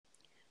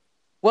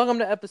Welcome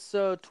to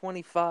episode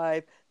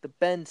 25, the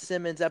Ben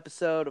Simmons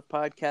episode of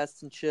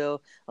Podcast and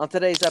Chill. On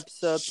today's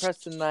episode,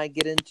 Preston and I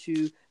get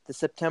into the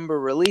September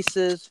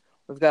releases.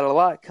 We've got a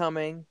lot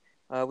coming.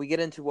 We get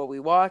into what we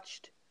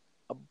watched.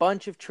 A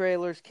bunch of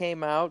trailers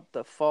came out.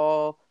 The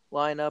fall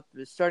lineup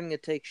is starting to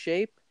take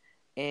shape.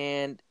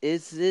 And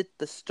is it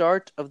the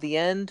start of the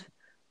end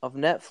of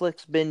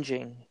Netflix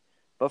binging?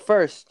 But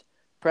first,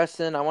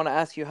 Preston, I want to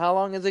ask you, how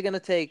long is it going to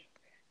take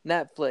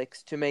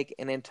Netflix to make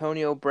an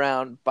Antonio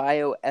Brown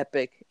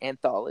bioepic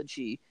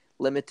anthology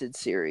limited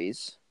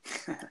series?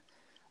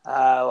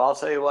 Well, I'll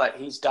tell you what,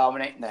 he's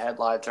dominating the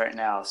headlines right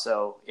now,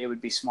 so it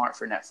would be smart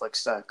for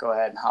Netflix to go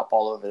ahead and hop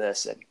all over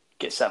this and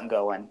get something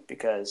going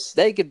because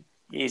They could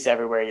he's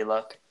everywhere you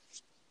look.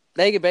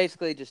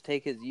 basically just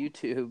take his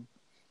YouTube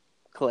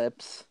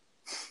clips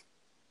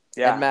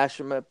and mash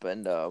them up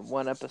into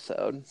one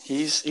episode.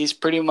 He's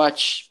pretty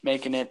much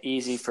making it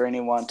easy for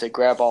anyone to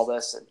grab all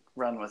this and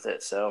run with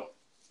it, so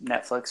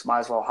Netflix might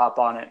as well hop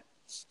on it.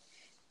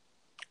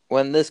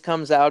 When this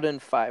comes out in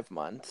 5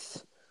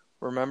 months,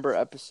 remember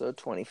episode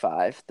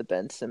 25, the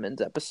Ben Simmons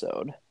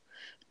episode.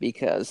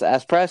 Because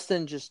as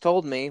Preston just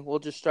told me, we'll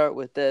just start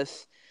with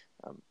this.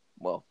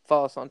 Follow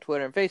us on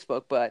Twitter and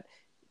Facebook, but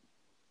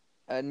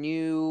a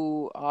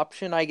new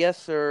option, I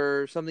guess,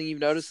 or something you've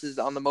noticed is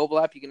on the mobile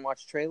app, you can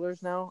watch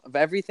trailers now of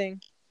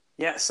everything.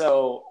 Yeah,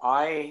 so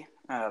I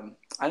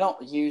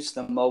don't use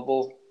the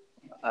mobile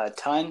a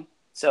ton,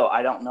 so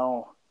I don't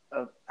know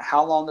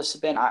how long this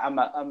has been.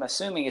 I'm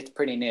assuming it's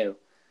pretty new.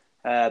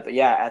 But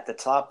yeah, at the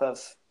top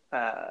of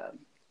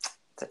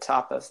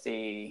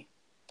the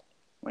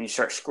when you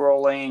start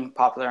scrolling,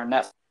 popular on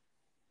Netflix,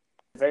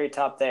 at the very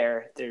top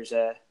there's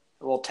a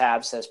little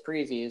tab that says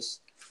previews,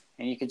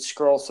 and you can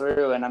scroll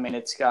through. And I mean,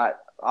 it's got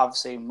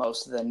obviously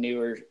most of the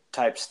newer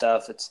type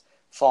stuff. It's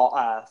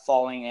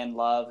Falling in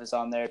Love is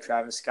on there,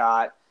 Travis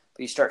Scott.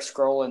 But you start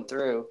scrolling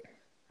through,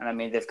 and I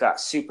mean, they've got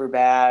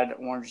Superbad,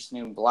 Orange is the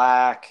New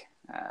Black,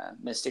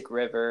 Mystic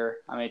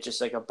River. I mean,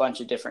 just like a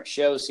bunch of different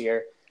shows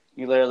here.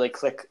 You literally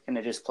click, and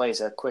it just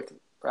plays a quick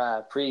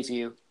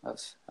preview of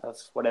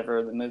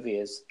whatever the movie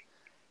is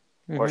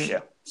or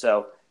show.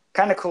 So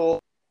kind of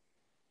cool.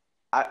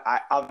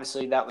 I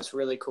obviously that was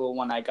really cool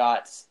when I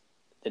got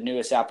the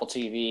newest Apple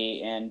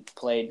TV and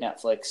played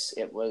Netflix.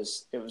 It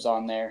was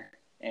on there,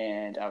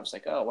 and I was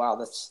like, oh wow,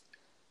 that's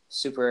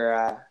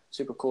super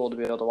cool to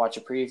be able to watch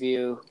a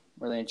preview.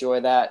 Really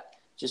enjoy that.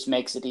 Just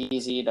makes it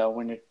easy,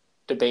 when you're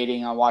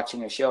debating on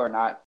watching a show or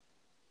not.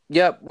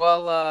 Yep.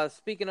 Well,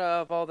 speaking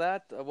of all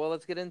that,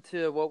 let's get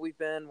into what we've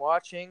been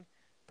watching.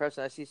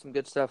 Preston, I see some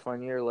good stuff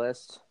on your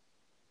list.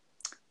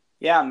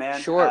 Yeah, man.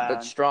 Short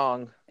but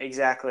strong.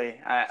 Exactly.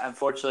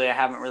 Unfortunately, I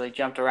haven't really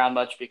jumped around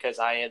much because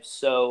I am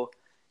so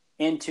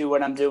into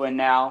what I'm doing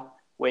now,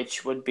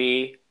 which would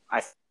be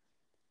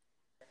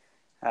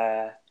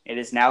it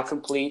is now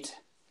complete.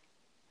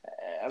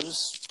 I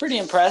was pretty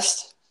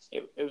impressed.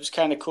 It was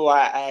kind of cool.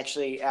 I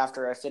actually,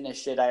 after I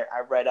finished it, I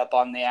read up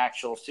on the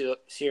actual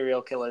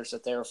serial killers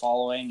that they were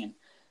following, and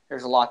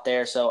there's a lot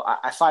there. So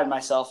I find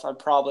myself, I'm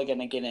probably going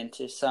to get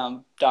into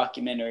some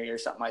documentary or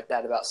something like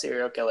that about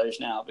serial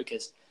killers now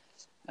because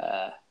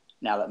now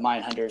that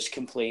Mindhunter is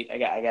complete, I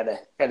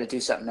gotta do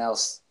something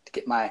else to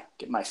get my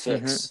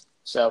fix. Mm-hmm.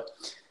 So,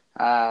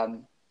 I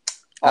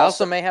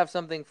also may have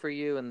something for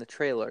you in the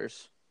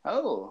trailers.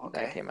 Oh,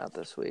 okay. That came out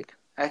this week.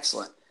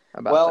 Excellent.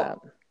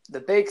 About that. The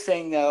big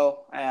thing though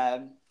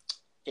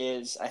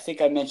is I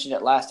think I mentioned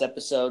it last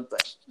episode,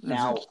 but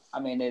now I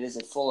mean it is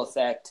in full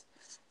effect.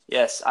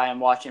 Yes, I am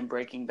watching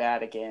Breaking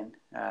Bad again.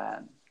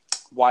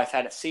 Wife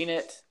hadn't seen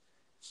it,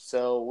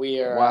 so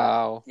we are.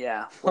 Wow.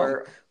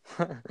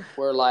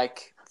 We're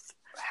like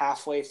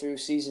halfway through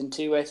season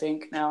 2, I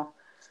think now.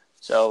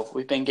 So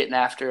we've been getting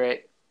after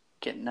it,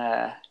 getting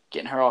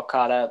her all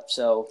caught up,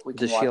 so we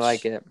can. Does she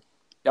like it?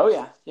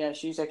 Oh yeah,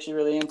 she's actually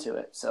really into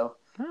it. So,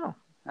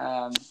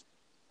 oh,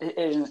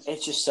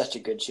 it's just such a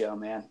good show,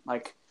 man.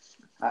 Like,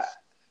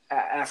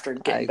 after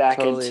getting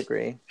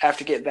agree.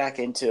 After getting back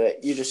into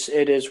it,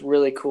 it is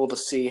really cool to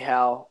see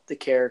how the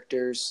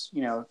characters,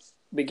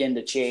 begin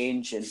to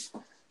change,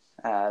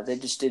 and they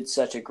just did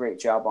such a great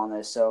job on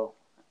this. So,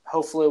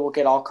 hopefully, we'll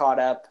get all caught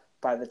up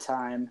by the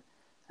time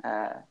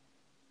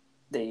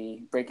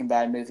the Breaking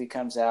Bad movie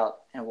comes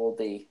out, and we'll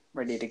be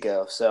ready to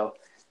go. So,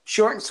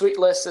 short and sweet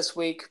list this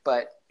week,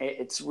 but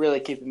it's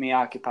really keeping me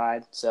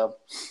occupied. So,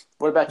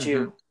 what about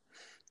you?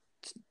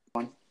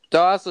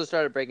 So I also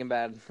started Breaking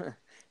Bad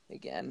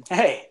again.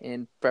 Hey,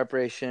 in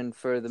preparation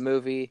for the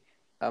movie.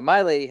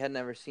 My lady had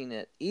never seen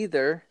it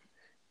either.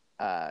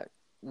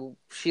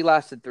 She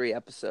lasted 3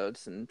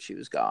 episodes and she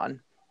was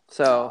gone.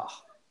 So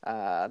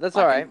that's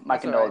all right. My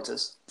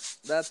condolences.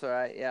 That's all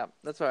right. Yeah,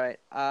 that's all right.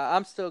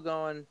 I'm still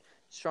going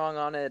strong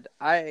on it.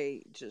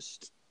 This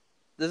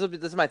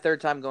is my 3rd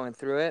time going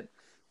through it,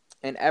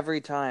 and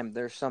every time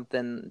there's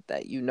something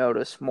that you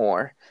notice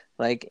more.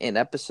 Like in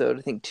episode,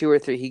 I think 2 or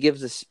 3, he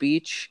gives a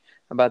speech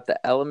about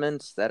the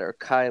elements that are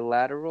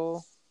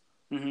trilateral.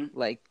 Mm-hmm.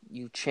 Like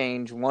you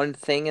change one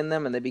thing in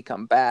them and they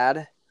become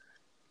bad.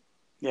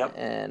 Yep.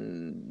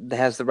 and it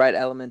has the right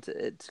elements.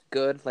 It's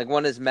good. Like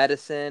one is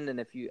medicine, and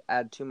if you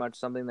add too much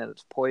something, then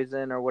it's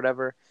poison or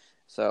whatever.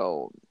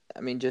 So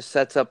I mean, just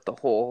sets up the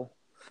whole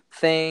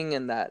thing,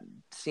 and that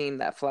scene,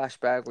 that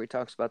flashback where he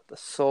talks about the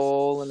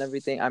soul and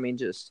everything. I mean,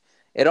 just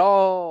it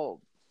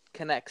all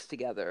connects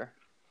together.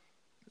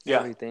 Yeah.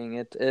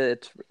 Everything.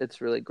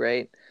 It's really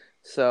great.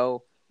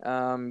 So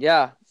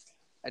yeah,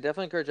 I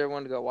definitely encourage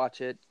everyone to go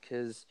watch it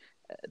because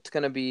it's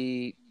gonna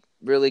be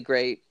really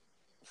great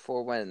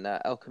for when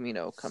El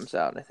Camino comes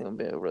out. I think it'll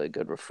be a really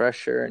good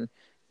refresher, and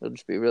it'll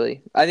just be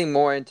really, I think,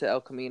 more into El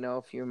Camino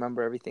if you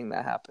remember everything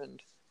that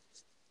happened.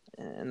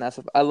 And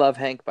I love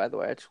Hank, by the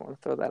way. I just want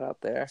to throw that out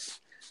there.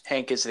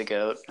 Hank is the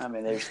GOAT. I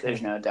mean,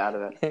 there's no doubt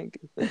of it. Hank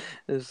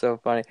is so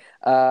funny.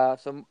 So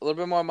a little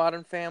bit more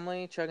Modern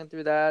Family, checking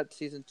through that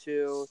season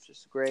 2,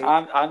 just great.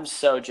 I'm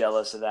so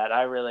jealous of that.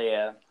 I really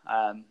am.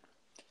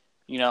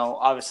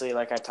 Obviously,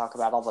 like I talk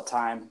about all the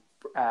time,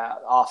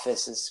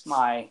 Office is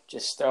my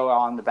just throw it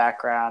on the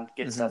background,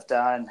 get stuff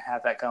done,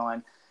 have that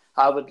going.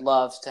 I would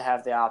love to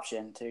have the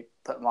option to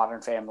put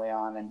Modern Family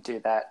on and do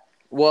that.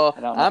 Well,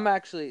 I don't know. I'm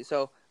actually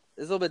so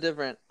it's a little bit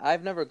different.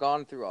 I've never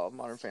gone through all of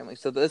Modern Family,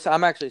 so this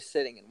I'm actually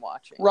sitting and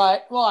watching.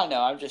 Right. Well, I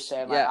know. I'm just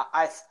saying. Like, Yeah.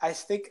 I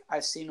think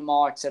I've seen them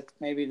all except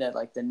maybe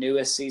the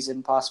newest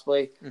season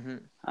possibly.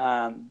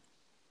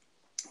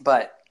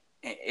 But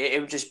it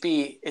would just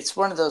be. It's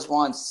one of those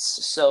ones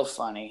so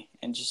funny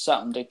and just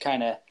something to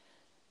kind of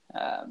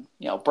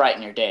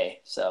brighten your day.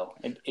 So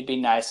it'd be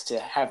nice to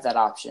have that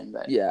option.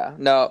 But Yeah,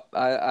 no,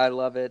 I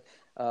love it.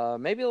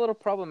 Maybe a little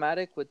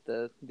problematic with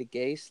the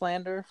gay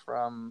slander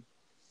from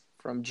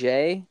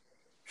Jay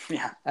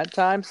yeah, at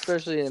times,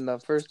 especially in the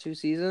first 2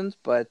 seasons.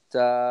 But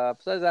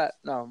besides that,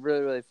 no,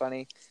 really, really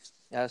funny.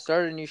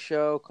 Started a new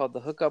show called The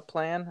Hookup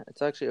Plan.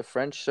 It's actually a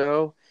French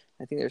show.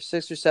 I think there's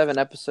 6 or 7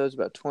 episodes,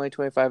 about 20,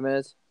 25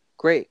 minutes.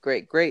 Great,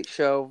 great, great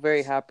show.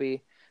 Very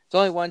happy. It's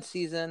only 1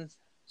 season,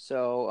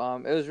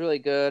 so it was really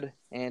good.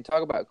 And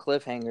talk about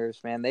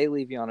cliffhangers, man. They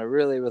leave you on a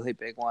really, really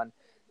big one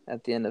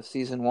at the end of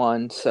season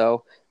 1.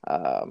 So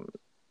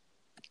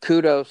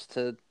kudos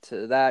to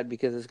that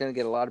because it's going to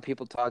get a lot of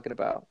people talking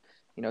about,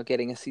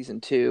 getting a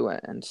season 2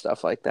 and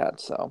stuff like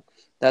that. So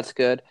that's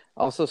good.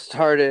 Also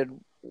started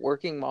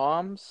Working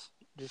Moms.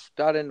 Just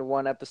got into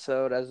 1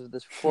 episode as of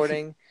this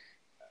recording.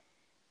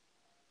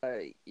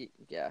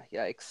 Yeah,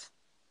 yikes.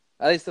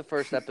 At least the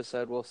first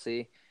episode, we'll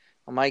see.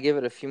 I might give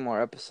it a few more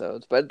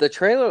episodes, but the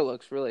trailer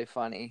looks really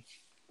funny.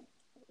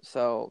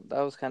 So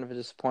that was kind of a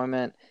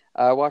disappointment.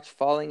 I watched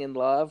Falling in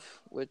Love,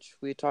 which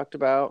we talked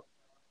about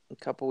a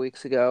couple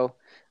weeks ago.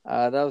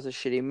 That was a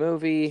shitty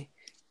movie.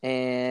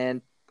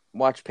 And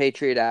watch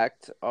Patriot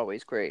Act.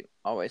 Always great,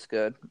 always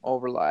good,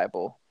 all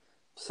reliable.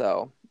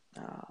 So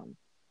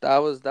that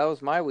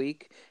was my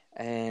week,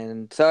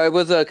 and so it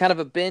was a kind of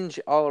a binge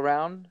all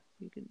around.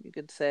 You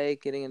could say,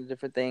 getting into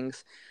different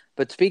things.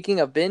 But speaking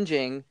of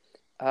binging,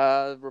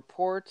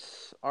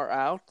 reports are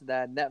out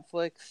that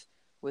Netflix,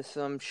 with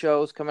some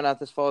shows coming out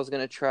this fall, is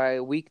going to try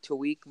a week to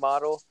week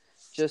model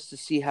just to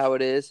see how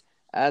it is,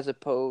 as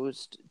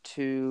opposed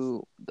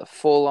to the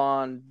full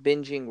on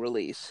binging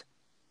release.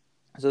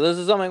 So this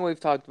is something we've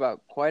talked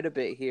about quite a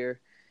bit here.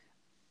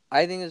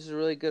 I think this is a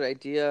really good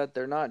idea.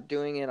 They're not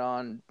doing it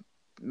on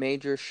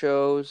major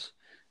shows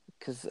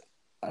because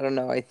I don't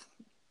know.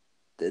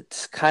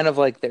 It's kind of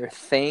like their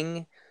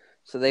thing,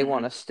 so they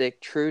want to stick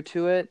true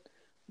to it.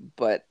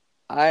 But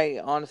I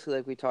honestly,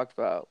 like we talked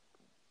about,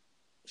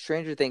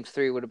 Stranger Things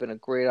 3 would have been a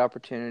great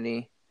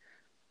opportunity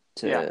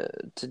to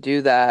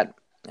do that.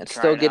 It's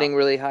try still it out. getting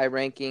really high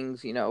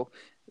rankings,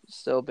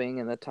 still being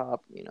in the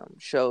top,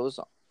 shows.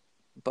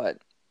 But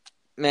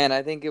man,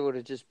 I think it would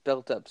have just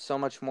built up so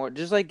much more.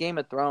 Just like Game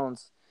of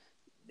Thrones,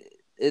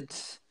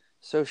 it's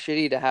so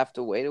shitty to have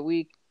to wait a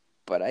week,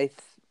 but I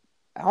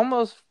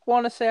almost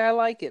want to say I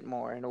like it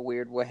more in a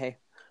weird way.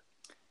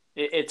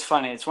 It's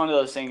funny. It's one of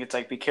those things. It's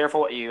like be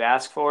careful what you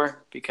ask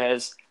for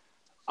because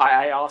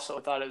I also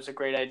thought it was a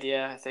great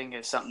idea. I think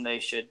it's something they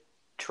should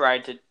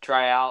try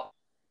out,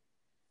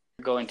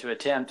 going to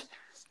attempt.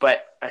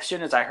 But as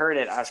soon as I heard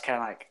it, I was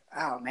kind of like,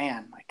 oh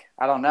man, like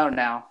I don't know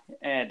now.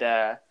 And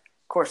of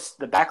course,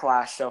 the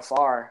backlash so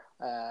far,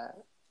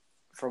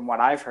 from what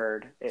I've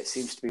heard, it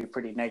seems to be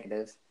pretty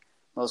negative.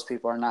 Most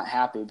people are not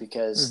happy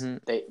because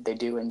they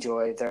do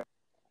enjoy their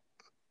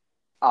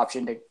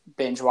option to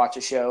binge watch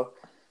a show.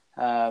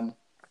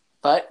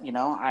 But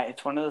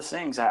it's one of those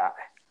things.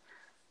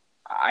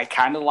 I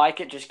kind of like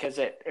it just because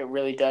it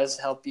really does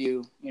help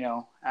you,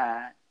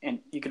 and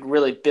you could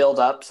really build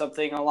up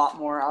something a lot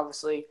more,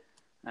 obviously,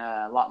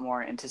 a lot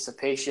more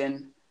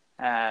anticipation.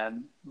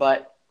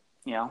 But,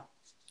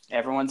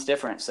 everyone's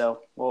different.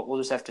 So we'll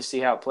just have to see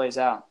how it plays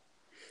out.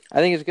 I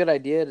think it's a good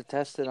idea to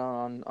test it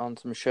on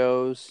some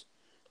shows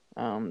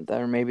that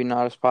are maybe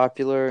not as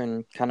popular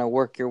and kind of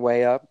work your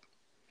way up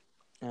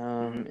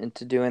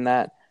into doing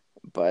that.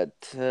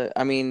 But,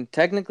 I mean,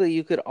 technically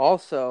you could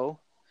also,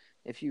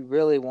 if you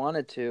really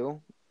wanted to,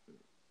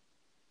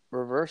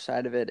 reverse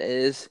side of it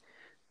is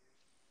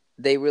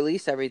they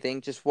release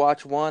everything. Just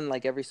watch one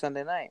like every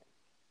Sunday night.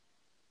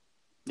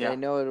 Yeah. I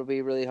know it'll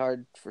be really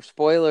hard for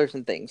spoilers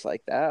and things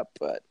like that,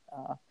 but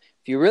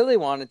if you really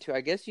wanted to,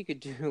 I guess you could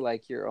do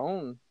like your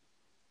own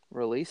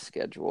release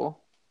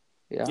schedule.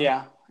 Yeah.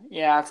 Yeah.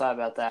 Yeah, I thought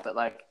about that, but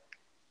like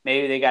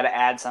maybe they got to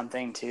add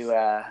something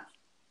to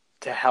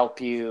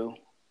help you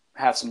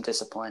have some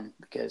discipline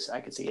because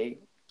I could see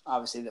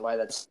obviously why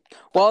that's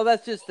Well,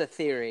 that's just a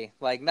theory.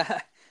 Like,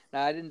 not. No,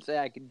 I didn't say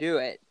I could do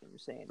it. I'm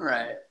saying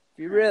right. if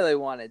you really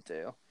wanted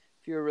to,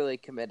 if you were really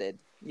committed,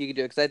 you could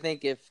do it. Because I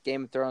think if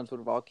Game of Thrones would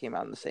have all came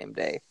out on the same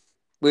day,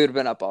 we would have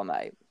been up all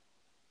night.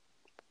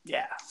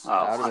 Yeah. That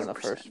Oh, would have been the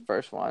 100%.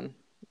 first one.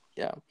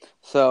 Yeah.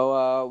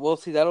 So we'll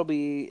see. That'll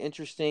be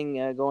interesting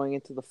going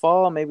into the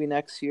fall, maybe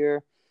next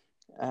year,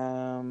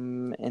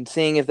 and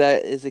seeing if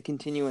that is a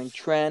continuing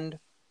trend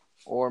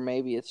or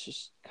maybe it's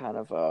just kind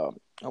of a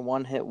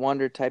one-hit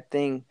wonder type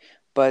thing.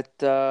 But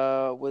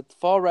with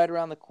fall right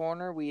around the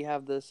corner, we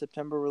have the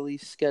September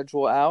release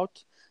schedule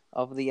out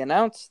of the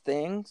announced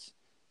things.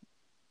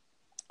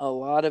 A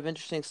lot of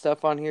interesting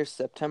stuff on here.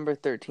 September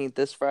 13th,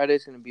 this Friday,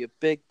 is going to be a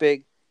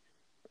big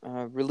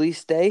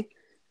release day,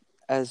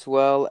 as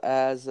well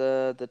as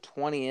the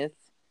 20th,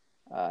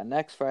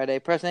 next Friday.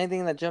 Press,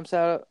 anything that jumps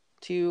out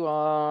to you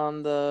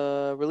on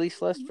the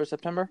release list for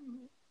September?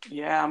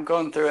 Yeah, I'm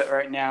going through it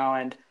right now,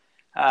 and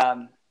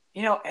um,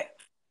 you know,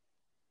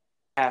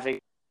 having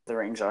the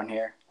rings on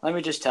here. Let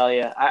me just tell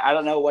you, I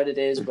don't know what it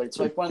is, but it's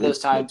like one of those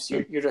times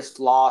you're just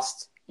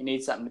lost. You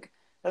need something.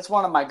 That's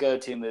one of my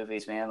go-to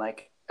movies, man.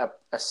 Like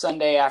a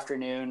Sunday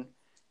afternoon,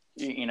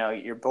 you know,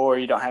 you're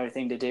bored, you don't have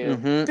anything to do.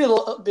 Mm-hmm. Be a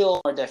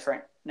little more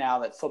different now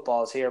that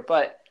football is here,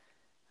 but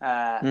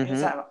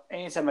Mm-hmm.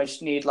 anytime I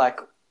just need like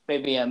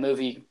maybe a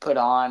movie put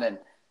on and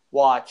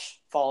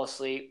watch, fall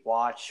asleep,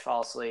 watch,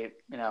 fall asleep.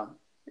 You know,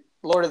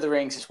 Lord of the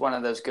Rings is one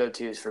of those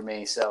go-tos for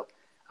me. So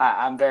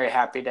I'm very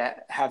happy to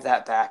have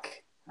that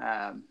back.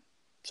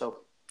 So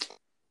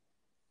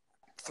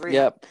 300,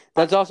 Yep.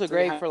 That's also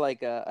great 300, for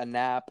like a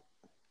nap.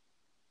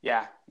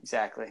 yeah,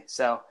 exactly.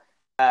 So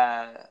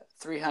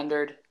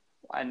 300,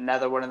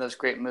 another one of those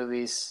great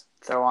movies.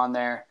 Throw on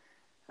there.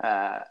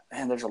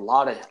 And there's a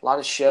lot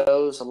of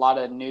shows, a lot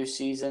of new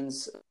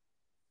seasons.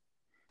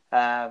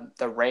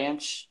 The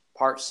Ranch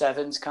Part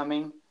 7's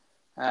coming.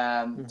 This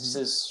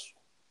Mm-hmm. is,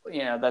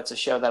 that's a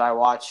show that I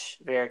watch.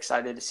 Very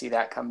excited to see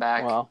that come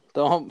back. Well, Uh,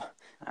 don't,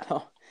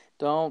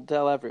 don't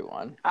tell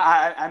everyone.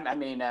 I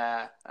mean,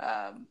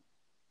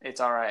 it's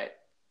all right.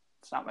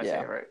 It's not my Yeah.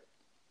 favorite.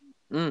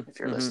 If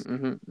you're Mm-hmm. listening,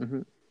 Mm-hmm.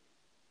 Mm-hmm.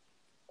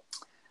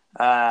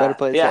 Better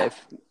play it yeah,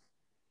 safe.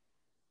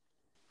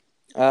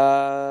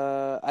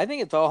 I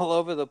think it's all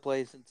over the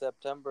place in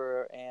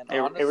September, and it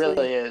honestly,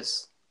 really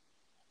is.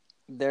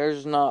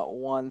 there's not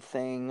one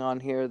thing on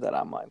here that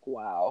I'm like,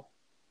 wow,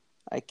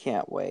 I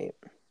can't wait.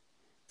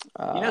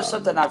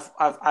 Something Um,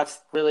 I've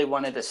really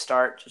wanted to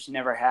start, just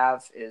never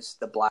have, is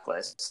the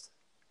Blacklist.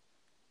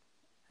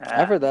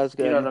 I've heard that's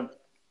You know good. what I'm?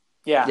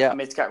 Yeah, I Yeah,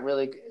 mean it's got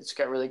really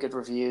good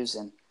reviews,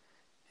 and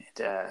it,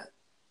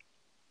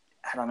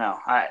 I don't know.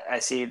 I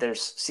see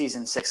there's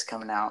season 6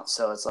 coming out,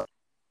 so it's like,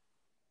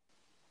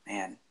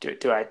 man,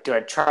 do I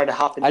try to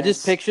hop in I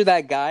just this? picture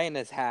that guy in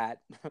his hat.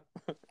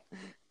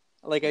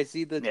 Like I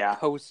see the Yeah,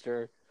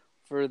 poster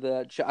for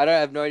the. I don't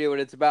have no idea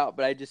what it's about,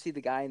 but I just see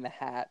the guy in the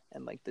hat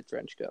and like the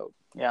trench coat.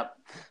 yep,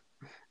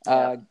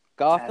 Uh, yep.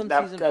 Gotham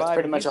season That's 5.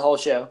 pretty much a whole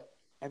show.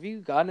 Have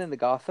you gotten into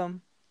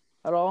Gotham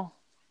at all?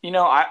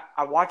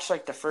 I watched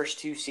like the first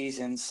 2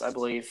 seasons, I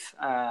believe.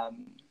 A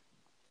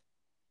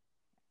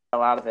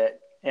lot of it.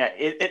 Yeah,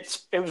 it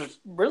was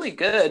really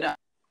good.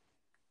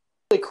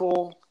 Really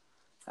cool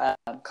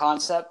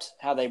concept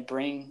how they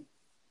bring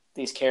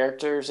these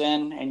characters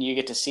in, and you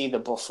get to see the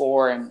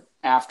before and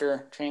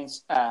after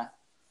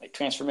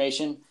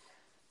transformation.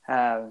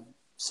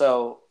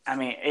 So I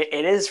mean,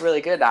 it is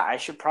really good. I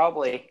should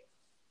probably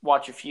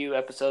watch a few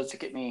episodes to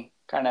get me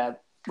kind of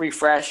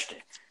refreshed,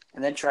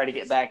 and then try to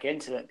get back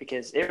into it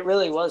because it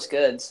really was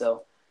good.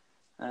 So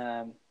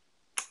um,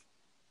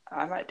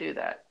 I might do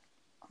that.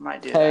 I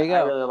might do There that. you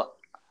go.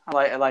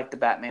 I like the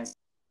Batman.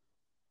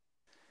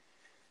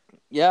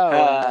 Yeah,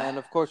 Uh, and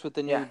of course with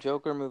the yeah, new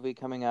Joker movie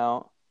coming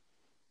out,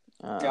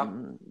 yep.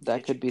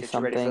 that could be Get you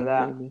ready for something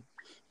that.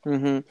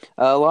 maybe.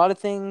 A lot of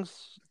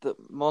things.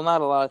 Well,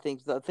 not a lot of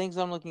things. The things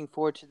I'm looking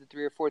forward to, the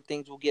 3 or 4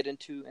 things we'll get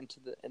into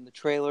the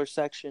trailer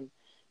section,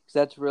 because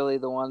that's really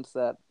the ones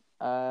that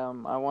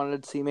I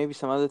wanted to see. Maybe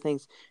some other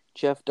things.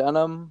 Jeff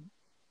Dunham.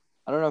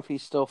 I don't know if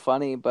he's still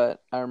funny,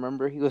 but I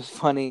remember he was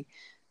funny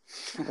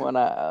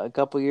a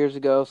couple years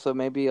ago. So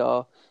maybe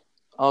I'll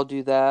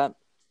do that.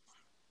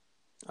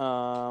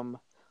 Um,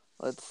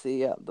 let's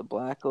see. Yeah, the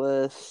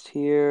Blacklist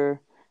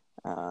here.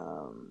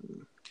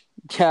 Um,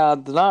 yeah,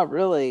 not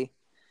really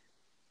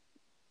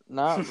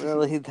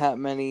that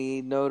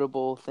many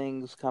notable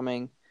things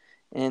coming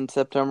in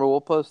September.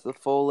 We'll post the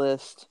full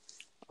list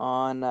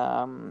on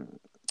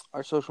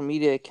our social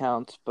media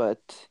accounts,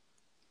 but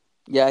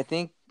yeah, I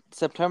think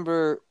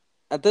September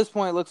at this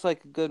point looks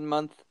like a good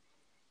month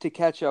to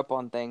catch up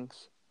on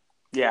things.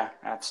 Yeah,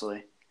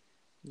 absolutely.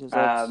 Because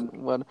that's Um,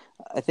 what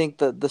I think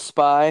the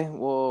Spy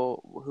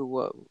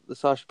the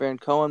Sacha Baron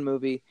Cohen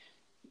movie.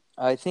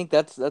 I think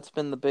that's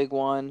been the big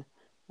one.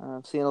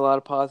 I've seen a lot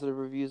of positive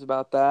reviews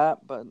about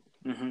that, but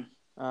hmm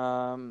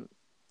um,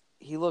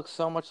 he looks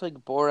so much like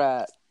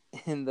Borat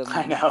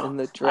I know, in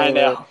the I trailer.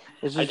 know.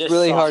 It's I just just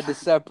really saw, hard to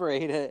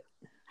separate it.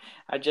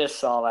 I just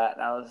saw that,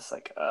 and I was just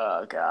like,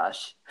 oh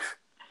gosh.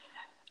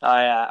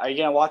 Are you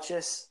gonna watch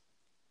this?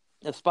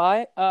 A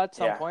Spy? At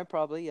some Yeah, point,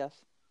 probably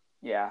yes.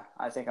 yeah.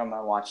 I think I'm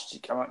gonna watch.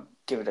 I'm gonna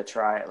give it a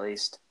try at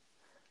least.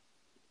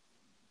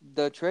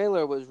 The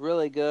trailer was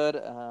really good.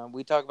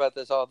 We talk about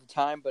this all the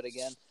time, but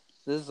again,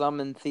 this is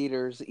in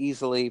theaters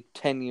easily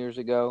 10 years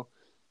ago,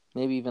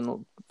 maybe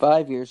even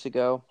 5 years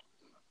ago.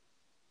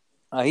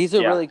 He's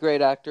a Yeah, really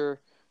great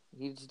actor.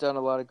 He's done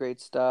a lot of great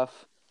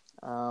stuff.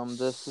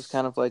 This is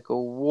kind of like a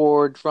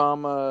war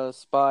drama,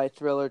 spy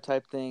thriller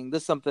type thing.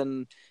 This is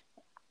something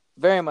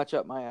very much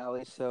up my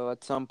alley. So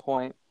at some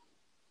point,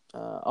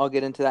 I'll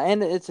get into that.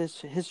 And it's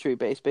history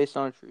based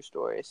on a true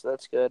story. So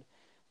that's good.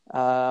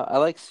 I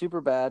like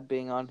Superbad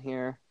being on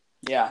here.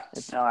 yeah.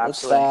 No,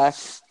 It's absolutely. back.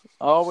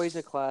 Always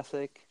a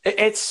classic.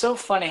 It's so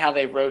funny how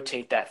they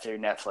rotate that through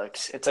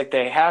Netflix. It's like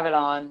they have it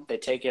on, they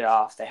take it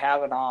off. They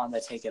have it on, they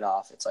take it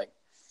off. It's like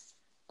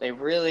they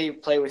really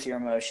play with your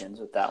emotions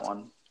with that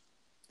one.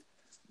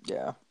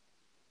 Yeah.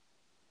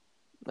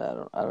 I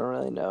don't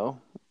really know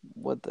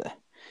what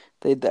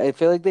I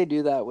feel like they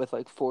do that with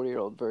like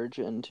 40-Year-Old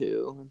Virgin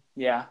too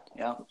Yeah,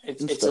 yeah.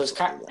 It's and it's stuff those like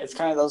kind. that. It's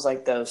kind of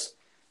those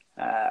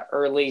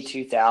early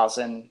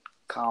 2000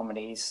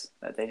 comedies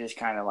that they just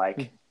kind of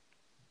like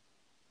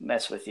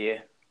mess with you.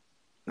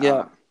 Yeah.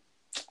 Um,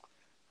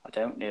 I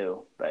don't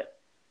know, but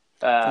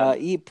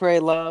Eat, Pray,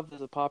 Love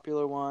is a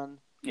popular one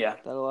yeah.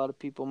 that a lot of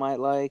people might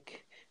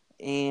like.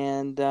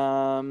 And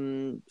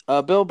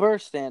Bill Burr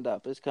stand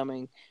up is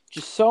coming.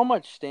 Just so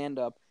much stand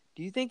up.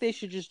 Do you think they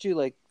should just do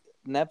like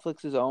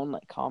Netflix's own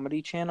like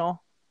comedy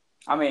channel?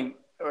 I mean,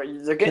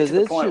 they're getting Because to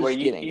the it's point where just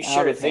you getting out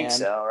sure of think hand.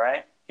 so,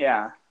 right?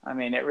 Yeah. I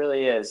mean, it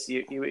really is.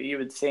 You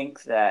would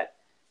think that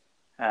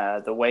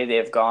the way they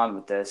have gone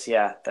with this,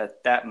 yeah,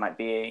 that might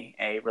be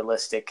a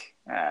realistic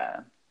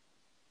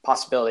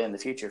possibility in the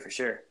future for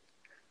sure.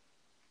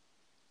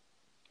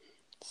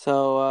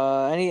 So,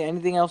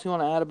 anything else you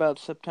want to add about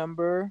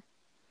September?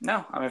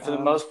 No, I mean for the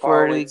most Before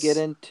part, we get it's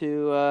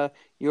into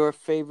your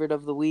favorite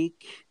of the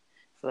week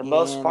for the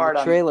most and the part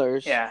I'm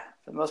trailers. yeah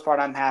for the most part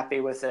I'm happy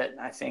with it.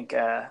 I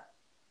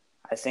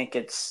think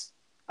it's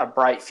a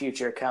bright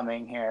future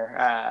coming here.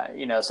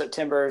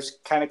 September's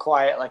kind of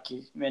quiet, like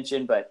you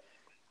mentioned, but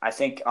I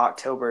think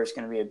October is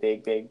going to be a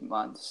big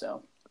month.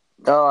 So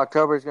Oh,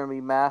 October is going to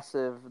be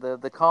massive.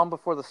 The calm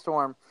before the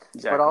storm,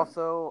 but exactly,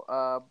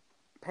 also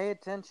pay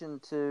attention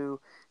to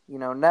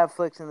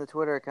Netflix and the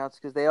Twitter accounts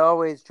because they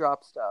always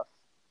drop stuff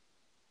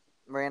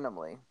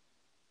randomly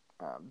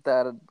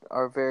that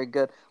are very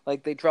good.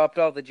 Like they dropped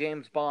all the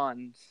James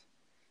Bonds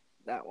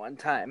that one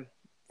time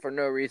for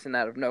no reason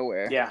out of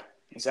nowhere. yeah,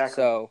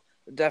 exactly, So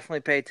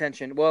definitely pay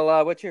attention.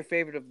 Well, what's your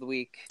favorite of the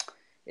week?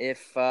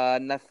 If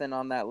nothing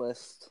on that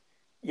list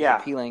is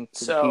yeah. appealing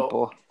to the So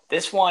people.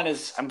 this one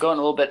is I'm going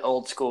a little bit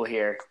old school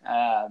here.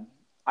 I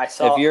If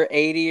saw, you're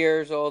 80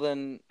 years old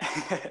and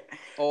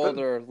but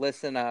older,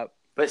 listen up.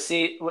 But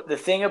see, the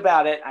thing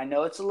about it, I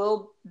know it's a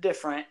little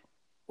different,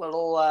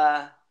 little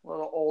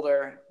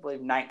older. I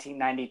believe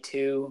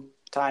 1992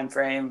 time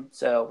frame.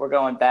 So we're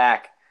going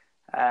back.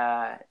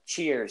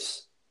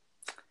 Cheers,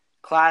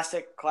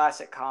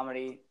 classic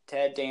comedy.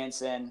 Ted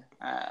Danson.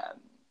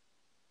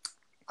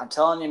 I'm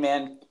telling you,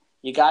 man,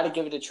 you got to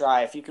give it a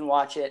try if you can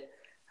watch it.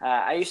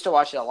 I used to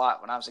watch it a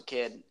lot when I was a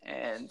kid,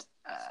 and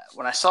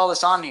when I saw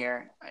this on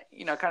here,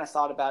 kind of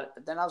thought about it.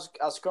 But then I was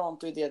scrolling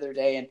through the other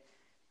day and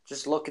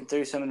just looking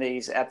through some of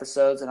these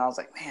episodes, and I was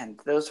like, man,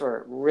 those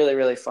were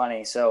really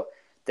funny. So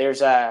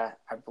there's I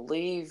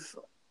believe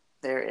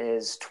there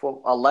is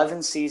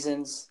 11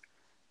 seasons.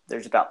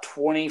 There's about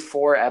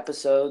 24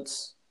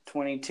 episodes,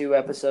 22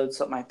 episodes,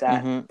 something like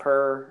that Mm-hmm.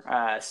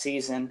 per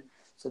season.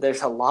 So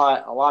there's a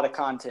lot of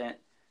content.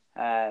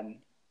 Um,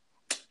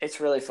 it's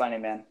really funny,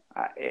 man.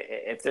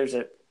 If there's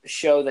a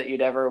show that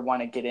you'd ever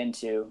want to get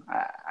into,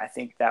 I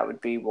think that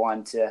would be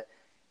one to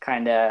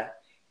kind of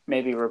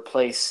maybe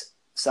replace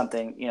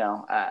something,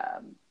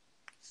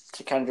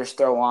 to kind of just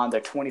throw on.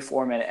 They're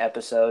 24-minute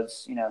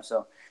episodes,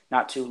 so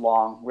not too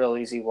long, real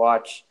easy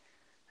watch.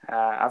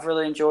 I've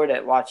really enjoyed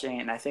it watching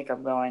it, and I think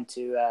I'm going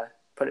to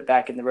put it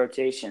back in the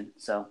rotation.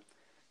 So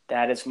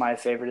that is my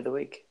favorite of the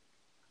week.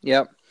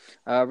 Yep.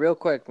 Real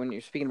quick, when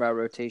you're speaking about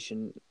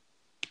rotation,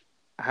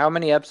 how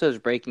many episodes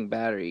of Breaking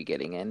Bad are you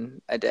getting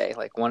in a day?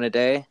 Like one a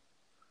day?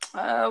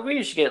 We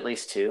usually get at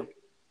least two.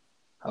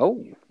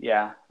 Oh.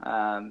 Yeah.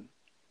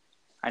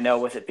 I know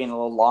with it being a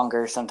little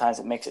longer, sometimes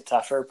it makes it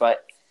tougher,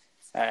 but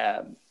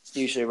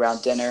usually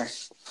around dinner,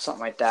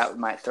 something like that, we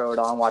might throw it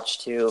on, watch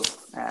two.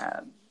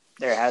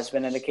 There has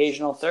been an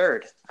occasional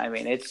third. I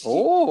mean, you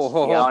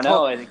don't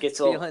know, it gets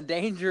Feeling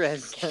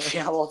dangerous. a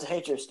little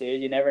dangerous,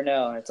 dude. You never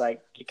know. It's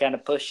like you kind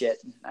of push it.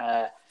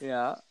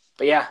 Yeah.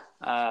 But yeah,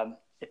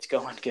 It's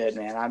going good,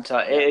 man. I'm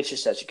telling Yeah. it's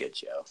just such a good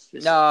show.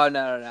 No.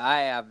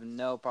 I have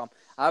no problem.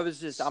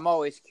 I'm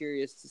always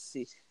curious to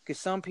see, because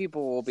some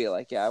people will be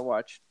like, yeah, I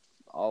watched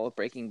all of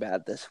Breaking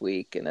Bad this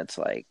week, and it's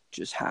like,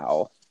 just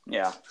how?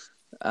 Yeah.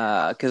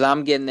 Because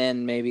I'm getting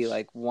in maybe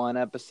like one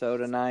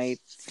episode a night,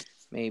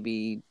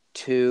 maybe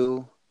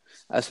two,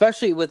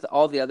 especially with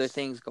all the other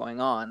things going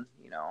on,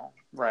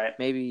 Right.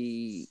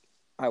 maybe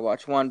I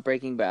watch one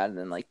Breaking Bad and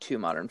then like two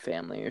Modern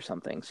Family or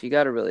something. So you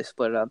got to really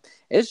split it up.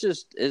 It's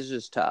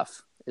just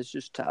tough. It's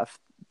just tough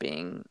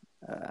being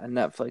a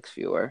Netflix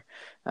viewer,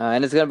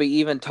 and it's gonna be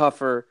even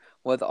tougher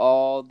with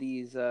all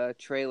these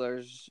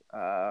trailers.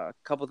 A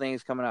couple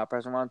things coming out.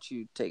 Preston, why don't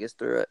you take us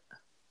through it?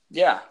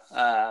 Yeah.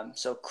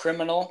 So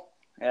Criminal,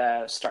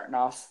 starting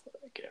off,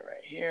 get it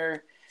right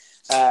here,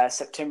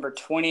 September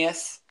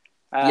 20th.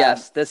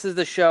 Yes, this is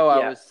the show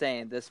I yeah. was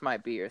saying. This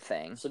might be your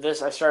thing. So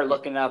I started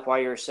looking up while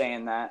you were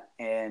saying that,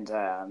 and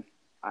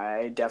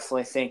I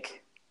definitely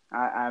think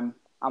I'm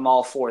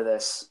all for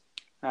this.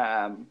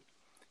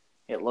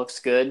 It looks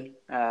good.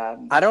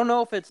 I don't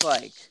know if it's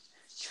like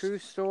true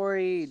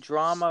story,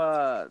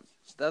 drama.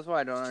 That's what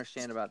I don't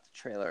understand about the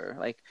trailer.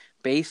 Like,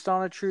 based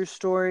on a true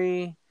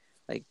story,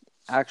 like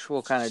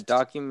actual kind of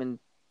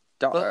document,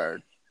 I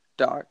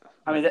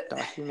mean,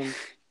 document,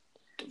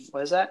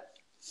 what is that?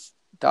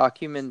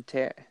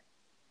 documentary.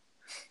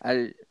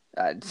 I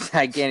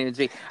can't even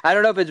speak. I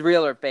don't know if it's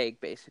real or fake,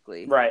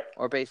 basically, Right.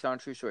 or based on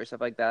true story,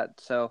 stuff like that.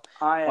 So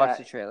I watch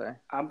the trailer.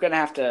 I'm gonna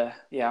have to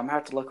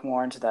look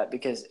more into that,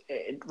 because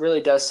it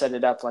really does set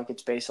it up like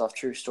it's based off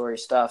true story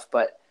stuff.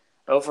 But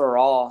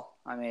overall,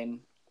 I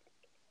mean,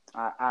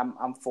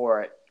 I'm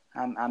for it.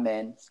 I'm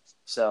in.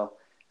 So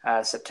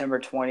September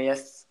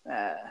 20th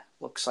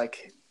looks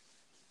like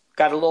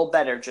got a little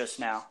better just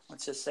now.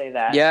 Let's just say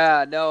that.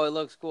 Yeah, no, it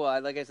looks cool.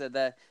 Like I said,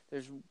 that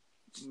there's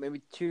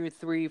maybe 2,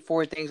 3,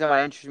 4 things that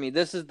might interest me.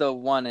 This is the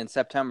one in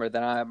September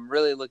that I'm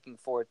really looking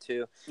forward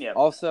to. Yeah.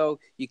 Also,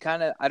 you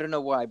kind of, I don't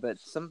know why, but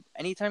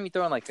anytime you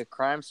throw in like a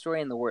crime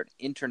story and the word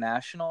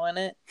international in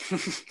it,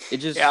 it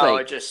just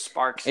it just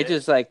sparks it. It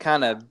just like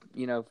kind of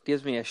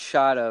gives me a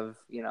shot of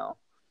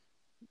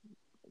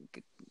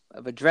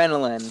of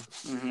adrenaline.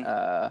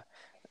 Mm-hmm.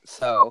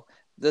 So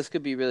this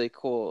could be really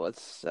cool.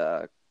 It's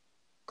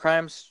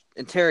crimes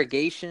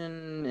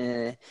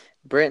interrogation,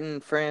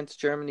 Britain, France,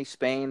 Germany,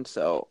 Spain.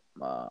 So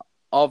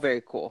all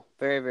very cool,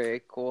 very,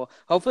 very cool.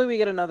 Hopefully we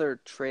get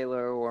another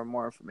trailer or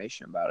more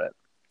information about it.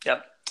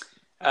 Yep.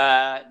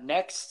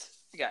 Next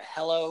we got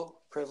Hello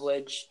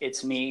Privilege,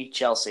 It's Me,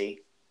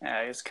 Chelsea.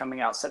 It's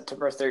coming out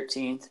September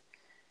 13th.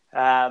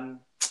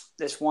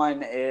 This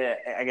one,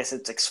 I guess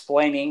it's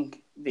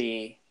explaining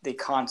the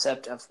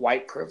concept of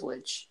white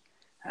privilege.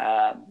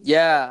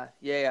 Yeah.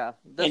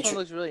 This one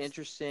looks really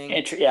interesting.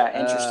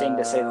 Interesting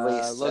to say the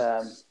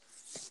least.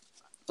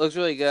 Looks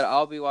really good.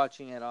 I'll be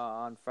watching it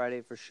on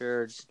Friday for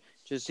sure,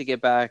 just to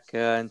get back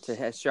into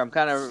history. I'm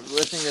kind of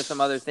listening to some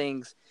other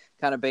things,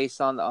 kind of based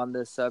on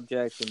this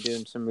subject, and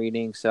doing some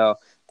reading. So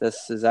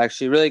this is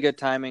actually really good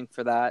timing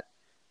for that.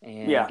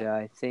 And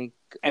I think,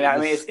 and I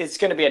mean, it's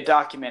going to be a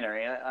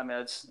documentary. I mean,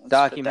 let's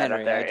documentary.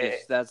 Put that out there.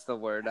 That's the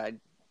word. I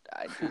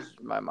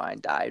just my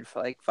mind died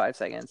for like 5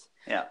 seconds.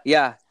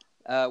 Yeah.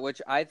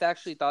 Which I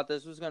actually thought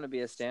this was going to be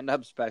a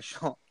stand-up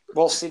special.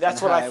 Well, see,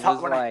 that's what I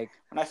thought when I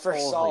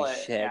first saw it.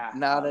 Shit,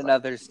 not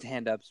another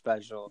stand-up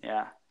special.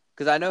 Yeah.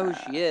 Because I know who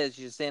she is.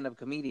 She's a stand-up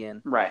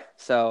comedian. Right.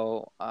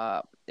 So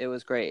it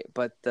was great.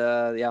 But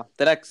the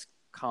next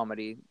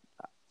comedy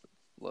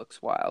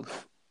looks wild.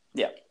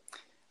 Yeah.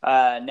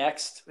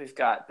 Next, we've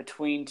got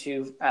Between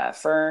Two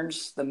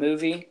Ferns, the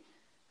movie.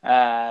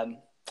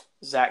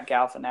 Zach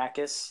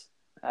Galifianakis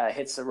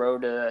hits the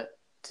road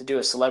to do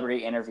a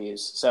celebrity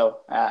interviews.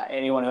 So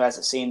anyone who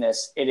hasn't seen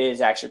this, it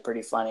is actually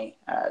pretty funny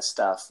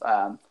stuff.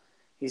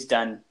 He's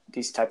done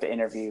these type of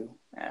interview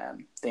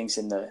things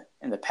in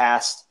the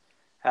past.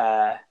 Did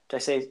I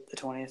say the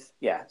 20th?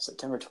 Yeah,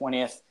 September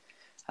 20th.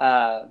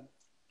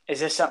 Is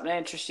this something that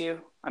interests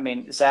you? I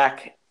mean,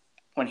 Zach,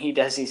 when he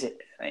does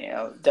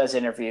does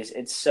interviews,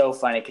 it's so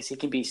funny because he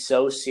can be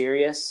so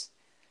serious,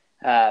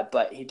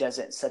 but he does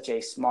it in such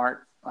a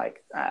smart,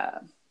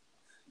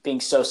 being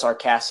so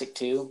sarcastic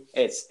too.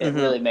 It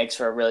really makes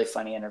for a really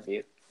funny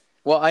interview.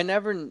 Well, I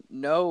never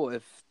know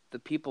if the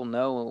people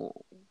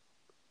know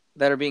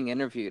that are being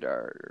interviewed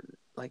are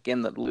like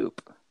in the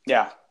loop.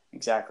 Yeah,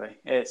 exactly.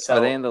 Are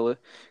they in the loop?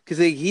 Because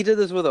he did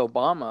this with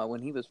Obama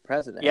when he was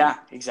president. Yeah,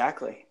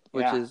 exactly.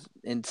 Which is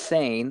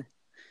insane.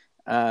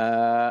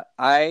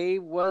 I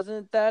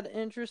wasn't that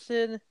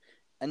interested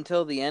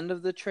until the end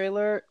of the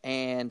trailer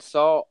and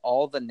saw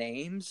all the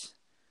names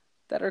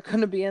that are going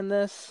to be in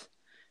this.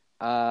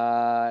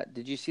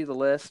 Did you see the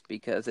list?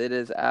 Because it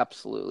is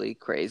absolutely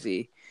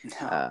crazy.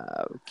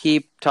 No.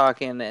 Keep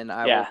talking and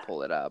I will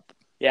pull it up.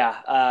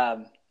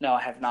 Yeah. No,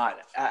 I have not.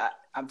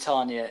 I'm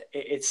telling you,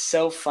 it's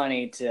so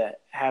funny to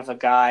have a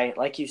guy,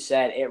 like you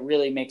said, it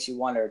really makes you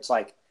wonder. It's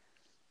like,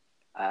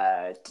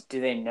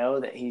 do they know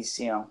that he's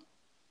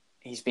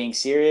being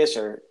serious,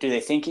 or do they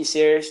think he's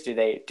serious? Do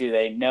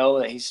they know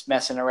that he's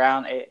messing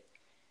around?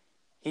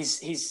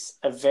 he's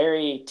a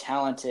very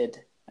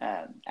talented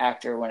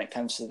actor when it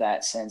comes to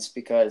that sense,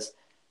 because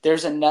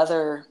there's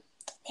another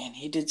man.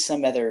 He did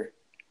some other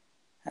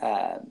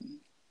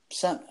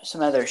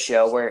some other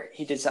show where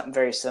he did something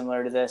very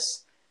similar to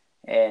this,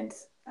 and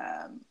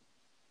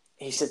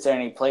he sits there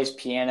and he plays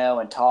piano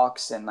and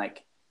talks, and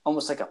like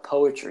almost like a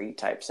poetry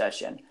type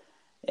session,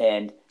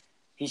 and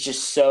he's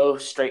just so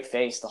straight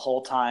faced the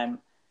whole time,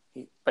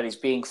 but he's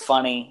being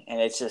funny, and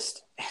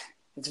it's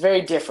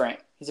very different.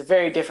 He's a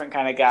very different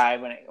kind of guy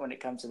when it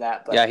comes to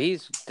that. But yeah,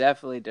 he's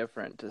definitely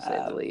different, to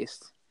say the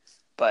least.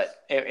 But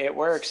it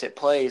works. It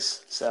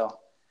plays. So.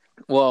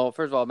 Well,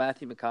 first of all,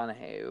 Matthew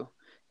McConaughey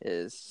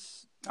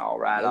is All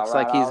right. looks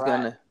like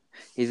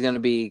he's gonna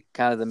be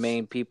kind of the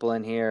main people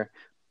in here.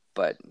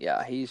 But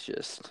yeah, he's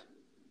just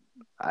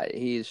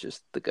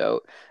the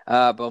GOAT.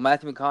 But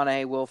Matthew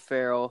McConaughey, Will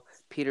Ferrell,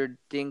 Peter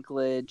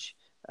Dinklage,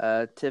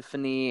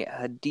 Tiffany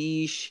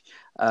Haddish,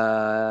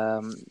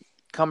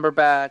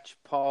 Cumberbatch,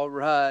 Paul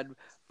Rudd,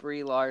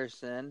 Brie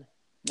Larson.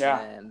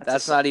 Yeah, and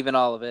that's not even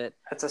all of it.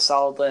 That's a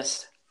solid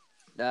list.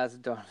 That's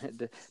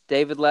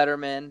David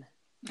Letterman.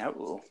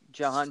 Oh.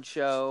 John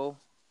Cho.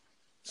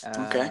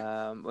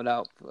 Okay.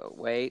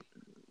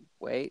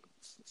 Wait.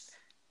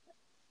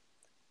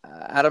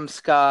 Adam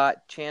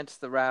Scott, Chance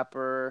the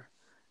Rapper,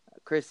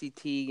 Chrissy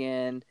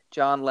Teigen,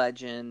 John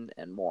Legend,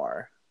 and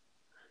more.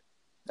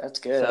 That's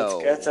good. So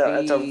that's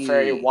a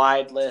very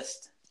wide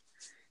list.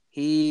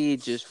 He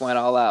just went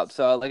all out.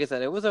 So, like I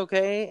said, it was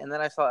okay. And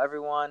then I saw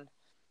everyone.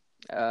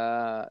 Did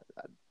I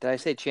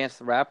say Chance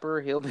the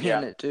Rapper? He'll be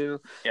in it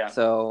too. Yeah.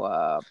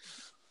 So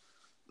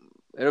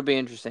it'll be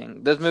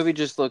interesting. This movie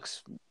just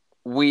looks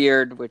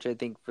weird, which I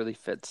think really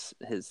fits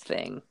his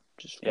thing.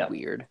 Just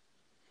weird.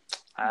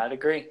 I'd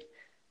agree.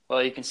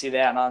 Well, you can see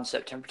that on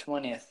September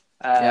 20th.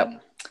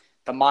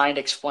 The Mind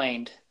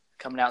Explained,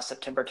 coming out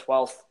September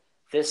 12th.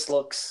 This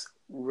looks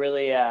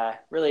really,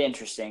 really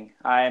interesting.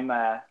 I'm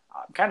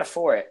kind of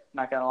for it,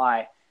 not going to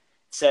lie. It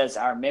says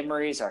our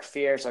memories, our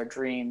fears, our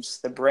dreams,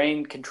 the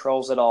brain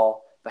controls it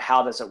all, but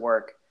how does it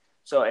work?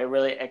 So it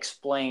really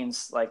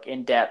explains, like,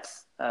 in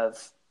depth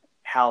of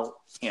how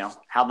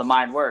the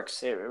mind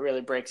works. It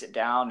really breaks it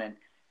down. And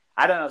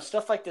I don't know,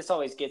 stuff like this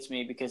always gets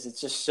me because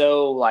it's just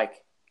so,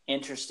 like,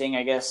 interesting,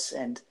 I guess.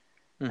 And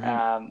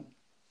I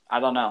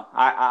don't know.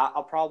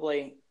 I'll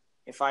probably,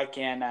 if I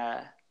can,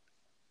 I'm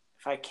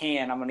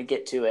going to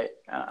get to it.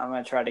 I'm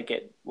going to try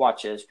to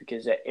watch this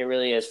because it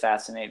really is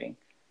fascinating.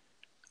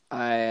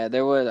 I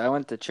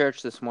went to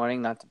church this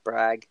morning, not to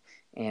brag,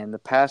 and the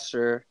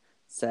pastor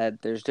said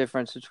there's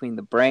difference between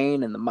the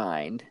brain and the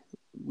mind.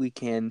 We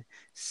can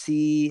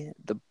see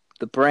the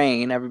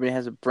brain. Everybody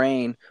has a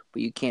brain,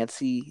 but you can't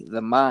see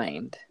the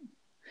mind.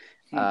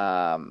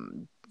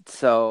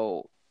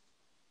 So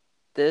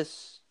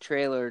this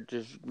trailer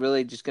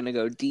just going to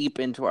go deep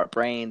into our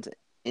brains,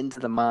 into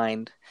the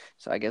mind.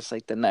 So I guess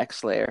like the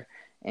next layer.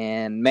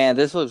 And man,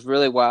 this looks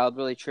really wild,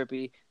 really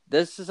trippy.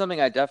 This is something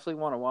I definitely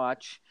want to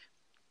watch.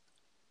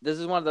 This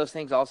is one of those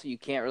things also you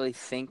can't really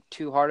think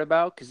too hard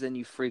about because then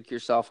you freak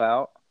yourself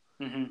out.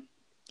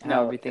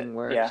 How everything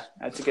works. Yeah,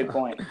 that's a good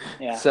point.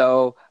 Yeah.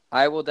 So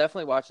I will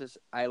definitely watch this.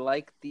 I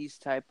like these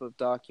type of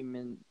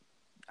documentaries.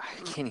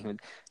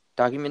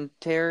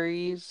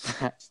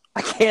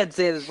 I can't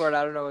say this word.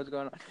 I don't know what's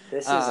going on.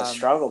 This is a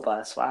struggle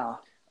bus. Wow.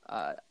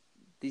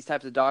 These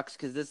types of docs,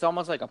 because it's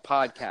almost like a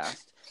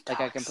podcast.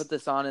 Like I can put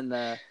this on in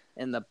the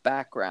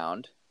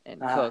background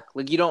and cook.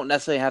 Like you don't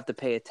necessarily have to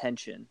pay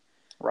attention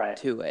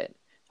to it.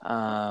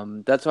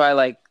 That's why I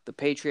like the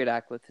Patriot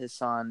Act with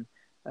Hassan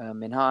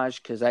Minhaj,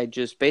 because I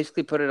just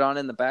basically put it on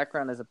in the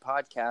background as a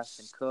podcast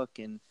and cook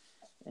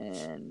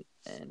and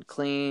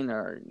clean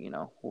or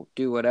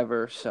do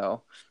whatever.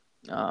 So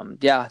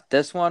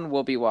this one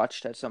will be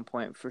watched at some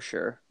point for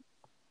sure.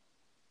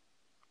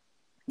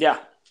 Yeah,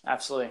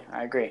 absolutely,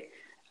 I agree.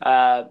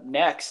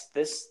 Next,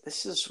 this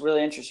is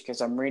really interesting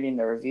because I'm reading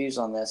the reviews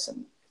on this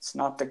and it's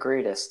not the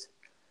greatest.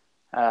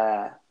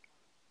 Boy,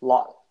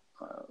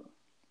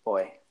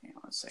 hang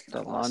on a second.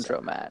 The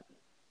Laundromat.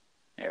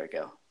 There we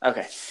go.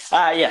 Okay.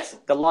 Yes,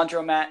 The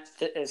Laundromat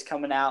is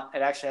coming out.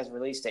 It actually has a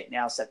release date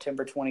now,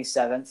 September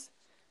 27th.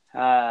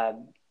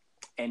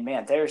 And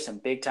man, there are some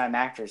big time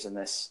actors in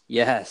this.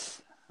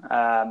 Yes.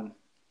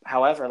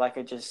 However, like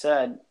I just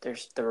said,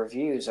 the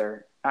reviews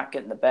are not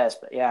getting the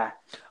best, but yeah.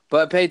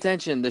 But pay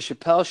attention, the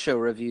Chappelle Show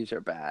reviews are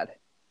bad.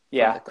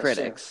 Yeah, the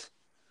critics.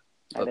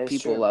 But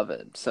people love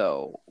it.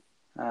 So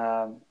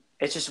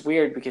it's just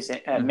weird because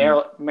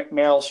Meryl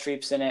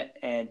Streep's in it,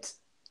 and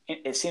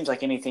it seems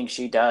like anything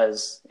she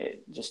does,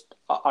 it just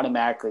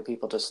automatically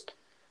people just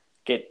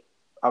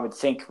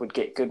would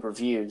get good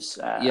reviews.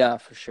 Yeah,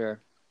 for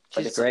sure.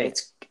 She's great.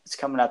 It's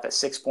coming up at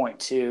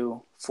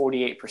 6.2,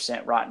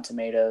 48% Rotten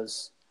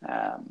Tomatoes.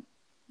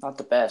 Not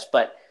the best,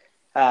 but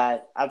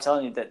I'm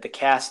telling you that the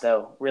cast,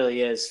 though,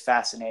 really is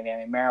fascinating. I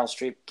mean, Meryl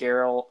Streep,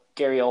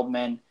 Gary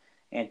Oldman,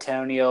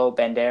 Antonio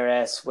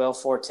Banderas, Will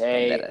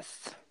Forte.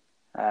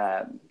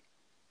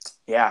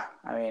 Yeah,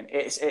 I mean,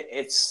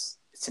 it's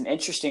an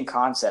interesting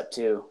concept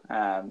too.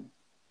 It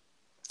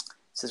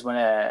says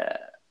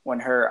when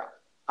her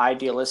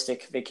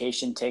idealistic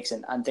vacation takes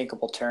an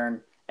unthinkable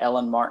turn.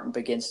 Ellen Martin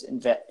begins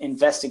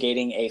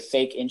investigating a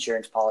fake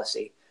insurance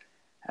policy.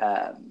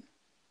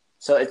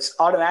 So it's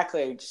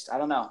automatically just, I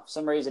don't know, for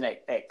some reason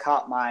it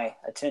caught my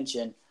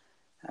attention.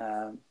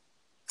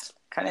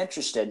 Kind of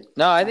interested.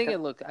 No, I think it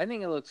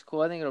looks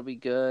cool. I think it'll be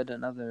good.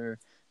 Another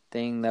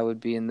thing that would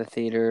be in the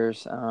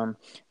theaters.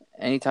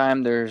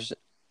 Anytime there's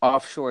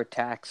offshore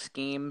tax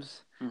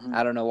schemes,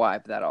 I don't know why,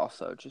 but that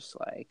also just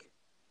like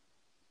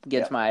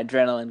gets my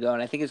adrenaline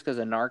going. I think it's because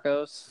of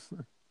Narcos.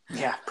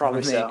 Yeah,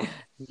 probably They so.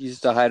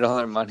 used to hide all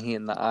their money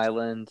in the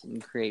island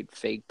and create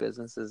fake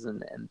businesses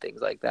and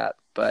things like that.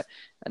 But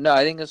no,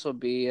 I think this will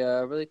be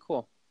really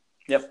cool.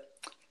 Yep.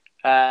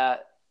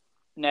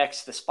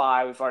 Next, The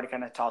Spy. We've already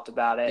kind of talked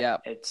about it. Yeah.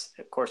 It's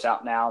of course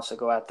out now, so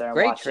go out there and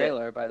Great watch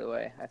trailer, it. by the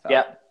way. I thought.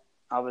 Yep.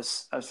 I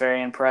was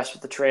very impressed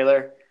with the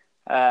trailer.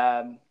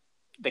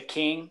 The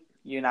King.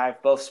 You and I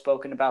have both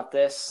spoken about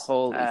this.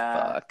 Holy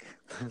fuck!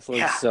 This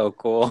looks so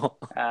cool.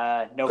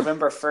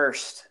 November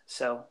 1st.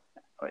 So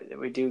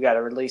we do got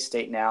a release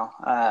date now.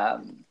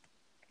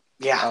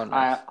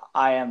 Nice.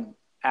 I am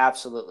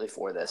absolutely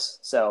for this.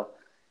 So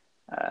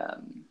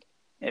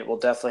it will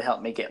definitely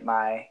help me get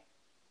my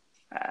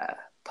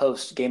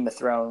post Game of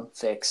Thrones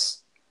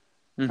fix.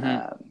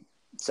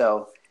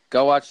 So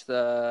go watch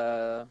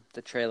the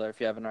trailer if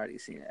you haven't already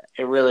seen it.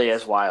 It really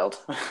is wild.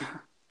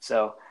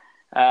 So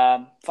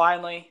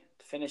finally,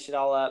 to finish it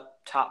all up,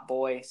 Top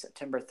Boy,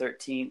 September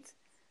 13th.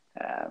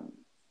 I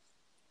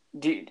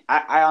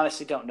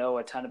honestly don't know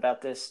a ton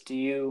about this. Do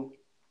you?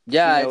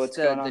 Yeah, do you know it's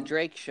the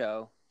Drake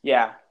show.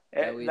 Yeah,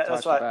 that we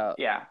talked about.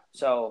 Yeah,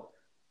 so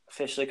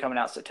officially coming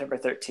out September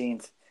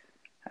 13th.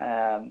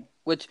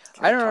 Which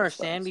I don't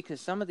understand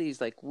because some of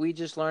these, like we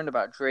just learned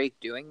about Drake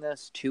doing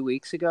this 2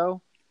 weeks ago.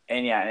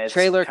 And it's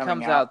trailer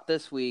comes out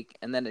this week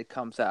and then it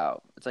comes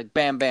out. It's like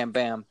bam, bam,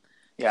 bam.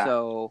 Yeah.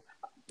 So,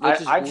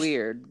 which is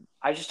weird.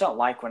 I just don't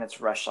like when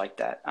it's rushed like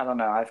that. I don't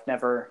know. I'd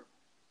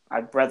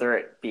rather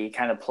it be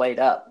kind of played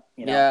up.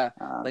 Yeah.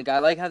 Like I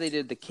like how they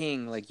did The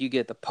King. Like you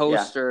get the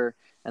poster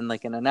and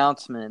like an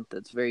announcement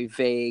that's very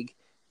vague.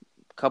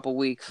 A couple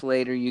weeks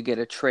later, you get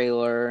a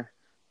trailer.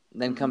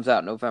 Then comes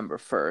out November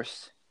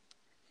 1st.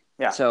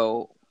 Yeah.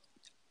 So,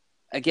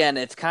 again,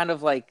 it's kind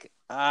of like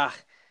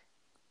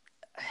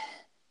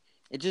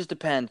it just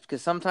depends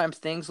because sometimes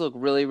things look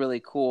really,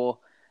 really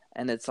cool,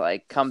 and it's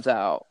like comes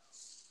out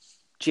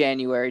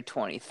January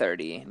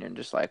 2030, and you're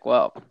just like,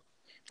 well,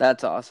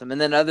 that's awesome. And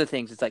then other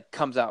things, it's like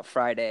comes out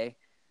Friday,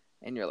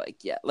 and you're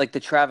like, yeah, like the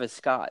Travis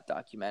Scott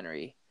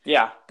documentary.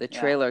 Yeah. The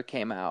trailer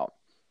came out,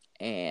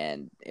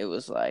 and it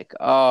was like,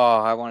 oh,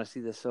 I want to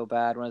see this so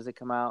bad. When does it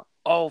come out?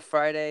 Oh,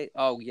 Friday.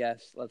 Oh,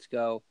 yes, let's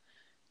go.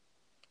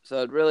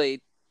 So it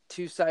really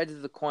two sides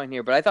of the coin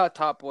here. But I thought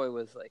Top Boy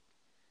was like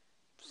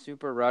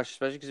super rushed,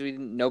 especially because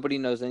nobody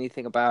knows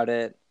anything about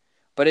it.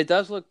 But it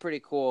does look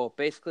pretty cool.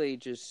 Basically,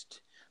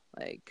 just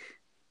like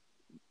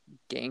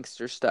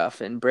gangster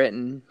stuff in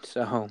Britain.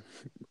 So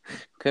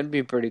could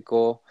be pretty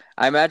cool.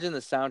 I imagine the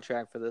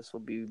soundtrack for this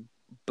will be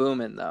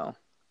booming though.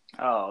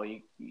 Oh,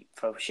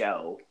 for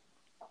sure.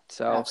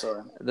 So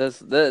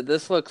absolutely.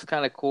 This looks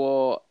kind of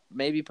cool.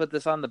 Maybe put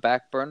this on the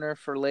back burner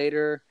for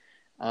later.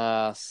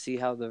 See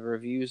how the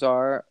reviews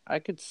are. I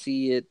could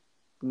see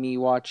me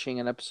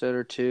watching an episode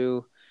or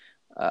two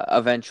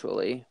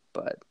eventually,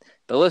 but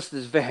the list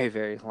is very,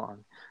 very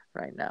long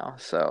right now.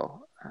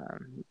 So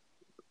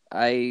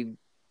I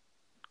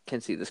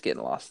can see this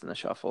getting lost in the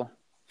shuffle.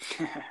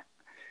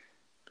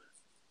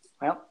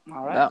 Well,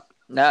 all right.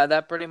 Now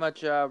that pretty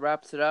much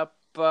wraps it up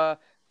for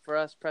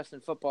us.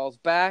 Preston Football's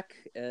back.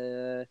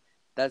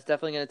 That's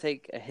definitely going to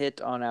take a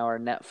hit on our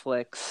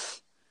Netflix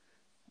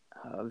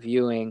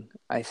viewing,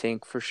 I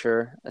think, for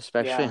sure,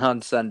 especially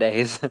on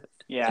Sundays.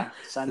 Yeah,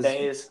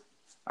 Sundays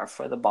are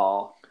for the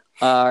ball.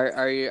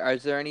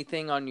 Is there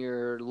anything on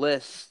your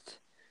list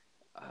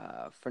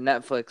for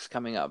Netflix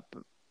coming up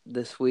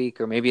this week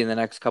or maybe in the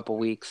next couple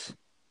weeks?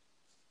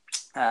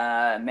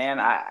 Man,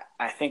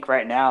 I think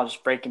right now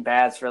just Breaking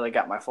Bad's really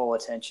got my full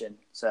attention.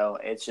 So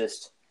it's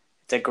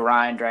a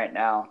grind right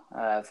now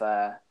of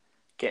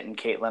getting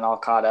Caitlin all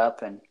caught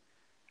up, and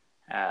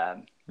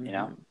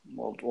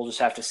we'll just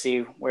have to see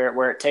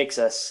where it takes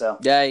us. So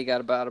yeah, you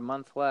got about a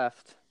month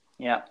left.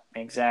 Yeah,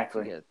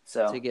 exactly.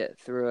 To get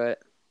through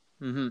it.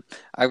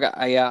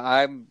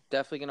 I'm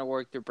definitely gonna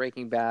work through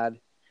Breaking Bad.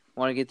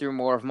 Want to get through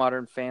more of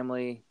Modern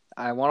Family.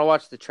 I want to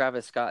watch the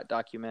Travis Scott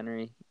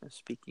documentary.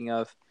 Speaking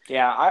of,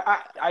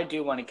 I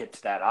do want to get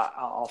to that.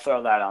 I'll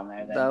throw that on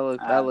there. Then.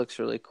 That looks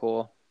really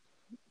cool.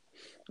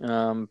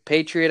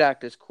 Patriot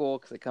Act is cool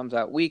because it comes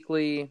out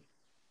weekly.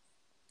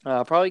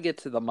 I'll probably get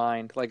to The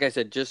Mind, like I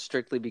said, just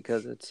strictly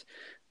because it's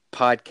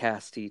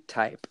podcasty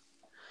type.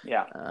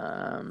 Yeah.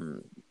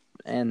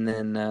 And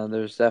then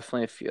there's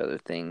definitely a few other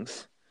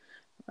things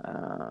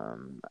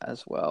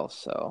as well.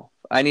 So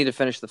I need to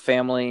finish The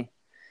Family.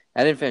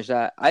 I didn't finish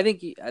that. I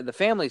think The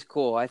Family's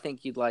cool. I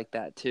think you'd like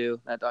that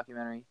too, that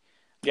documentary.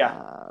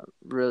 Yeah.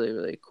 Really,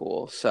 really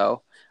cool.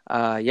 So,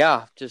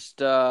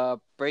 just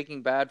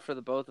Breaking Bad for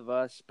the both of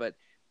us. But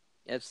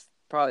it's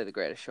probably the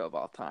greatest show of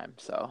all time.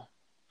 So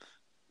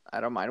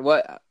I don't mind.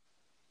 What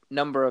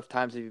number of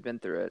times have you been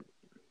through it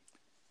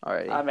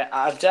already? I mean,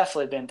 I've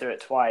definitely been through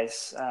it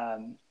twice.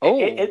 Third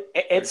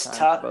It's time for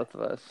tough. both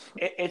of us.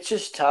 It's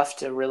just tough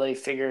to really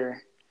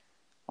figure,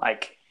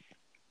 like,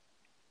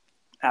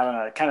 I don't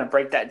know, kind of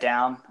break that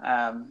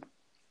down.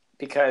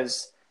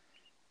 Because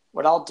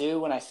what I'll do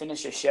when I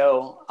finish a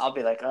show, I'll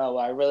be like, oh,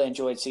 well, I really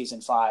enjoyed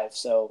season 5,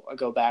 so I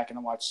go back and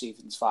I watch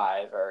seasons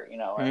 5,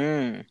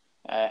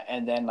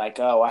 and then like,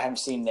 oh, I haven't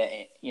seen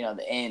the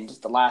end,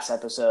 the last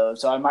episode,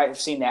 so I might have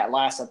seen that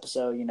last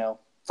episode,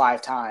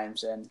 5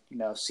 times, and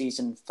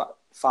season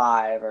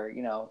 5,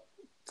 or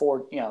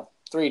 4,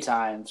 3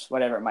 times,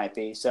 whatever it might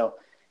be. So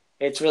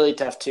it's really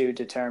tough to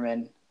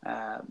determine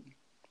how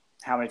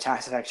many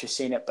times I've actually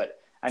seen it, but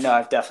I know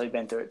I've definitely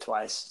been through it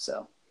twice.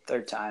 So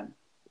third time,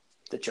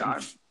 the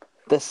charm.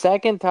 The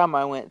second time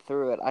I went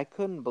through it, I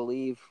couldn't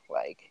believe,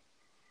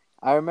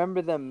 I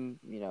remember them,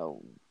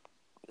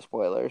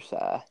 spoilers,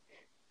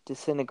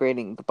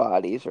 disintegrating the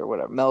bodies or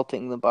whatever,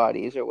 melting the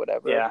bodies or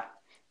whatever. Yeah.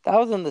 That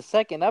was in the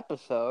second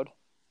episode.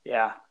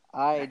 Yeah.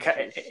 I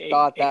just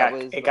thought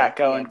it got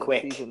going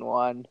quick. Season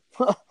 1.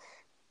 Yeah.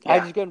 I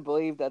just couldn't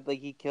believe that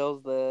he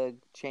kills the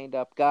chained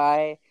up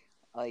guy.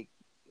 The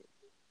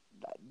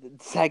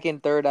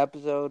second, third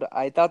episode.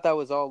 I thought that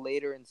was all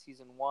later in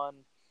season 1.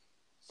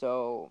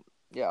 So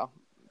yeah,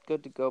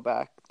 good to go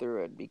back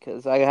through it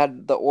because I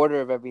had the order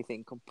of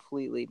everything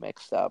completely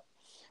mixed up,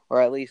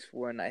 or at least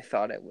when I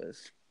thought it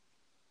was,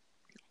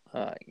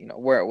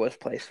 where it was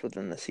placed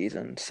within the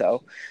season.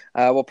 So,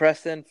 well,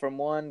 Preston, from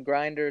one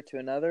grinder to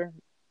another,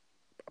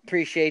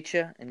 appreciate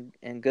you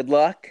and good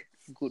luck.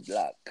 Good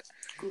luck.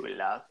 Good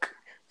luck.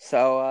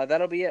 So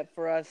that'll be it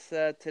for us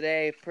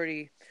today.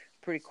 Pretty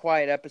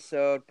quiet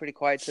episode, pretty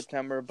quiet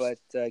September, but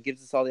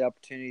gives us all the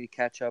opportunity to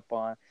catch up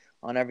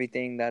on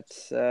everything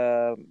that's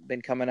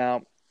been coming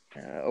out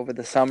over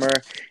the summer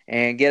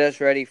and get us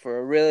ready for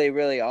a really,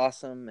 really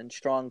awesome and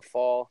strong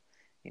fall.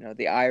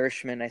 The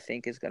Irishman, I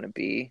think, is going to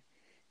be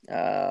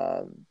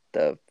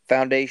the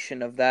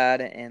foundation of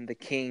that, and The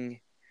King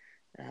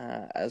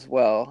as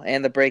well,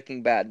 and the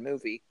Breaking Bad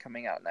movie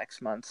coming out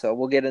next month. So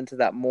we'll get into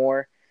that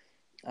more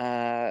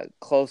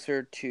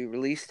closer to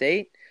release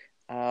date.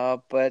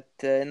 But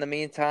in the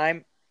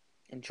meantime,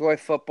 enjoy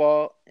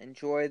football,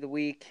 enjoy the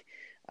week.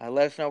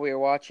 Let us know what you're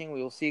watching.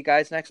 We will see you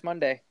guys next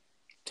Monday.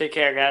 Take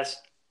care, guys.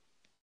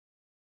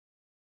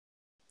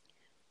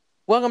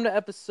 Welcome to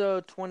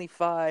episode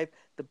 25,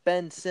 the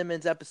Ben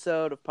Simmons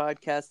episode of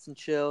Podcast and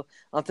Chill.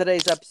 On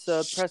today's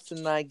episode, Preston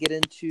and I get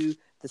into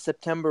the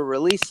September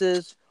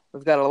releases.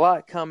 We've got a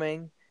lot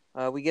coming.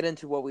 We get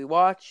into what we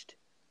watched.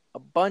 A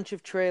bunch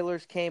of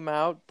trailers came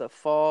out. The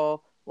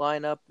fall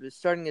lineup is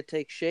starting to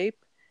take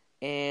shape.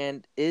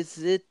 And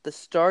is it the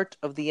start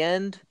of the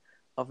end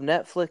of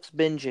Netflix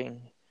binging?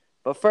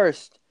 But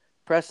first,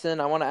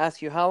 Preston, I want to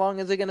ask you, how long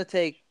is it going to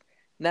take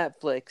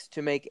Netflix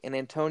to make an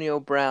Antonio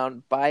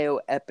Brown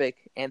bioepic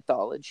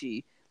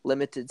anthology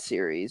limited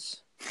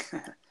series?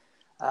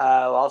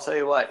 Well, I'll tell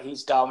you what,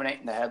 he's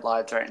dominating the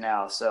headlines right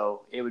now,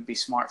 so it would be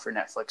smart for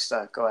Netflix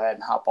to go ahead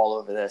and hop all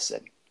over this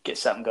and get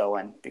something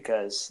going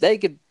because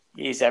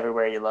he's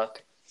everywhere you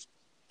look.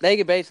 They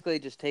could basically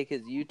just take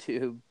his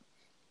YouTube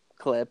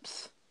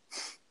clips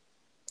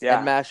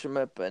and mash them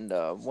up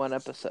into one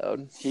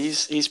episode.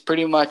 He's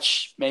pretty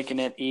much making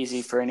it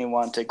easy for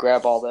anyone to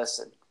grab all this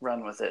and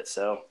run with it,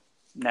 so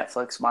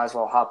Netflix might as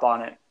well hop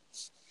on it.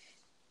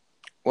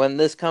 When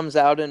this comes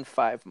out in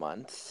 5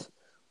 months,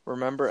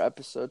 remember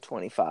episode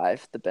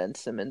 25, the Ben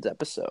Simmons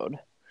episode.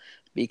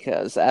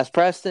 Because as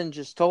Preston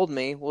just told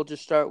me, we'll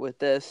just start with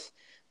this.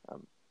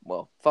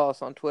 Follow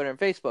us on Twitter and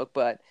Facebook,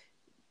 but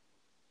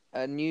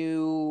a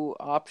new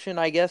option,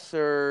 I guess,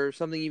 or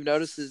something you've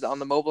noticed is on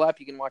the mobile app,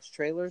 you can watch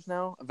trailers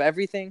now of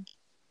everything.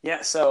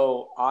 Yeah,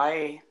 so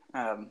I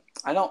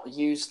don't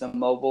use the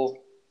mobile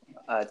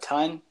a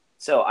ton,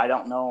 so I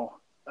don't know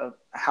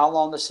how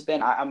long this has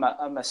been.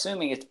 I'm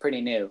assuming it's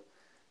pretty new,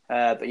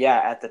 but yeah,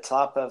 at the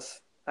top of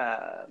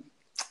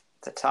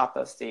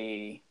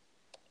the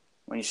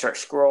when you start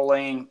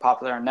scrolling,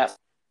 popular on Netflix,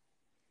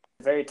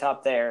 the very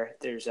top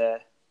there's a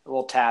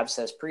little tab that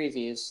says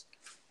previews,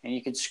 and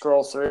you can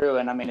scroll through,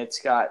 and I mean it's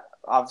got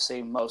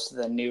obviously most of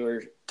the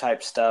newer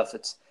type stuff.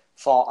 It's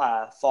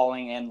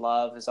Falling in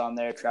Love is on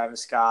there,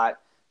 Travis Scott.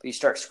 But you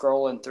start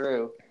scrolling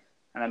through,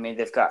 and I mean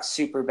they've got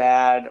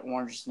Superbad,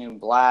 Orange is the New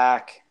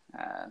Black,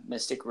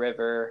 Mystic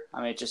River.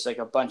 I mean, just like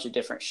a bunch of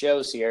different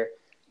shows here.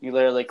 You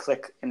literally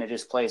click, and it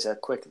just plays a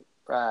quick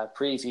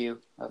preview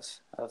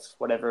of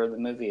whatever the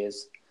movie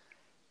is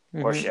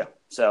or show.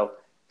 So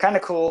kind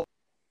of cool.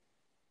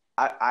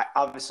 I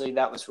obviously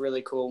that was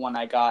really cool when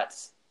I got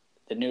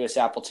the newest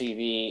Apple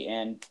TV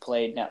and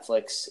played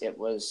Netflix. It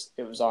was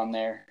on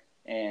there,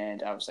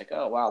 and I was like,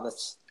 oh wow,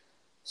 that's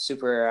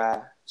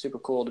super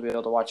cool to be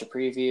able to watch a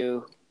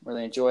preview.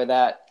 Really enjoy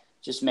that.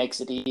 Just makes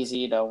it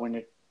easy, when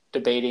you're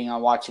debating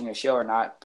on watching a show or not.